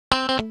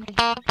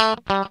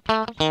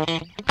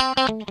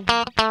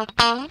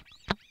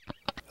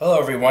Hello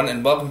everyone,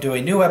 and welcome to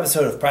a new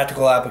episode of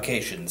Practical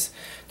Applications.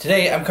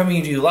 Today I'm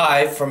coming to you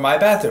live from my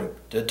bathroom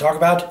to talk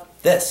about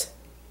this.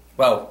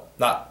 Well,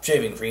 not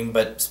shaving cream,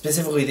 but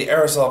specifically the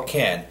aerosol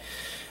can.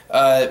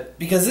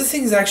 Because this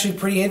thing is actually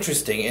pretty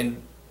interesting,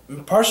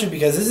 and partially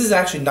because this is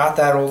actually not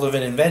that old of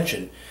an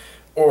invention.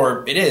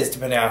 Or it is,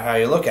 depending on how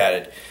you look at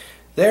it.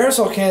 The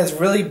aerosol can has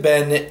really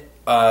been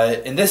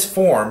in this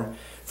form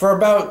for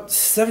about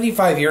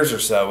 75 years or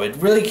so. It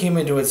really came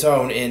into its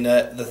own in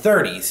the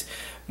 30s,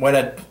 when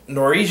a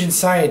Norwegian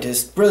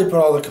scientist really put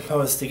all the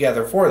components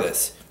together for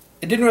this.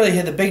 It didn't really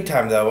hit the big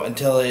time though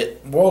until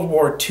World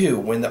War II,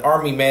 when the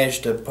army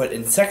managed to put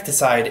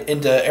insecticide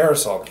into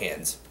aerosol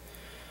cans.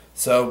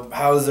 So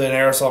how does an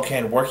aerosol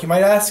can work, you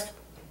might ask?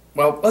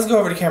 Well, let's go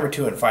over to camera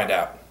 2 and find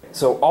out.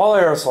 So all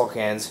aerosol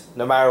cans,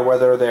 no matter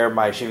whether they're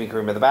my shaving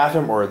cream in the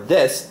bathroom or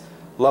this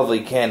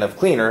lovely can of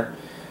cleaner,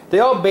 they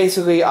all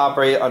basically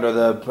operate under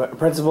the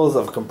principles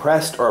of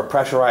compressed or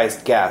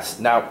pressurized gas.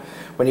 Now,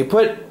 when you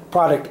put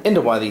product into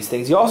one of these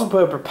things, you also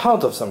put a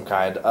propellant of some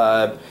kind.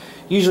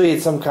 Usually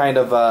it's some kind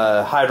of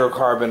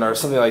hydrocarbon or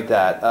something like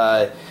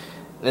that.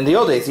 In the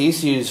old days, they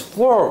used to use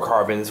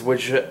fluorocarbons,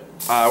 which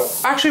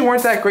actually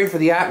weren't that great for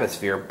the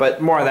atmosphere,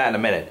 but more on that in a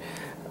minute.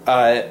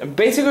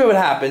 Basically what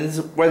happens,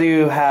 whether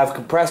you have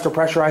compressed or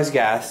pressurized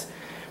gas,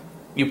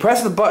 you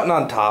press the button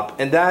on top,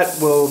 and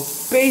that will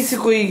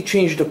basically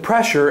change the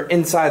pressure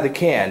inside the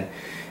can.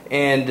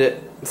 And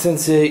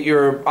since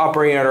you're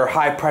operating under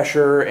high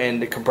pressure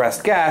and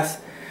compressed gas,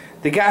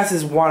 the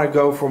gases want to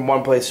go from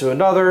one place to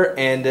another,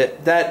 and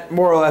that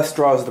more or less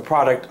draws the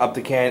product up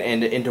the can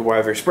and into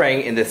wherever you're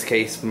spraying, in this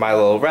case my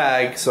little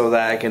rag, so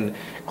that I can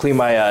clean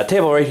my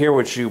table right here,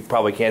 which you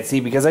probably can't see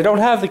because I don't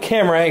have the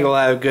camera angle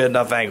at a good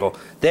enough angle.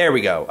 There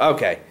we go.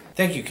 Okay.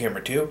 Thank you,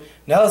 camera 2.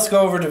 Now let's go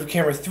over to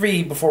camera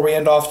 3 before we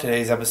end off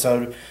today's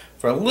episode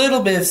for a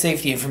little bit of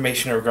safety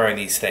information regarding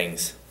these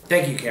things.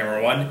 Thank you,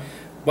 camera 1.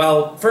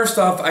 Well, first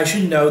off, I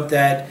should note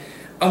that,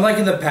 unlike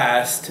in the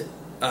past,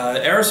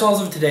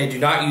 aerosols of today do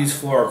not use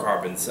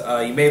fluorocarbons.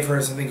 You may have heard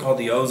of something called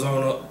the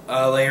ozone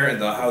layer and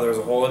how there's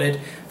a hole in it.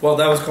 Well,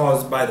 that was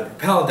caused by the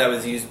propellant that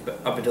was used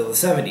up until the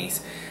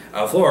 70s.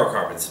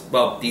 Fluorocarbons.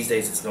 Well, these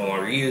days it's no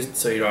longer used,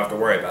 so you don't have to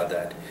worry about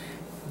that.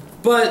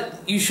 But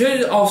you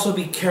should also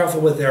be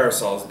careful with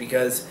aerosols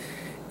because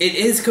it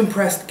is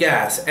compressed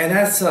gas, and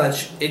as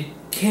such, it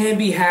can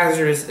be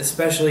hazardous,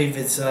 especially if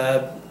it's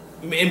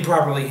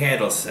improperly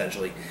handled,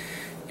 essentially.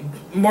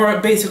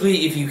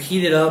 Basically, if you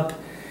heat it up,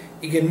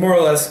 it can more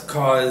or less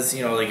cause,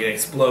 like an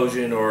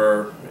explosion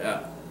or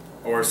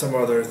some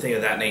other thing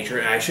of that nature.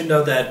 And I should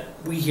note that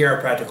we here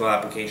at Practical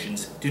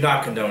Applications do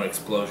not condone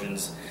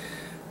explosions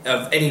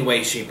of any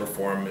way, shape, or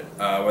form,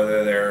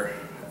 whether they're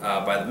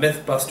by the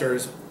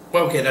Mythbusters.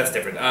 Well, okay, that's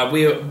different.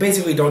 We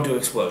basically don't do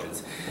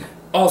explosions.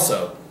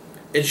 Also,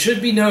 it should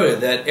be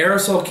noted that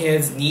aerosol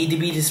cans need to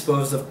be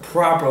disposed of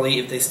properly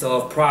if they still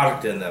have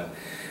product in them.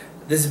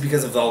 This is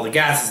because of all the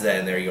gases that are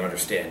in there, you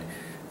understand.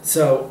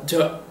 So,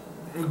 to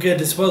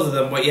dispose of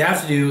them, what you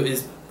have to do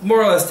is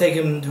more or less take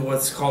them to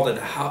what's called a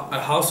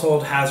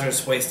household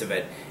hazardous waste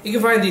event. You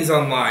can find these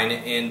online,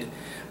 and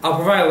I'll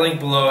provide a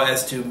link below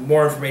as to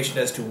more information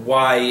as to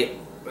why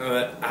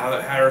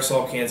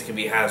aerosol cans can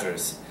be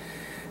hazardous.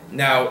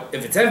 Now,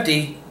 if it's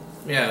empty,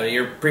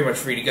 you're pretty much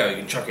free to go. You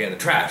can chuck it in the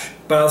trash.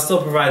 But I'll still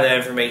provide that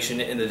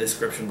information in the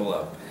description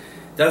below.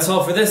 That's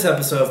all for this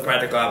episode of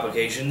Practical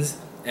Applications,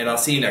 and I'll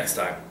see you next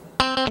time.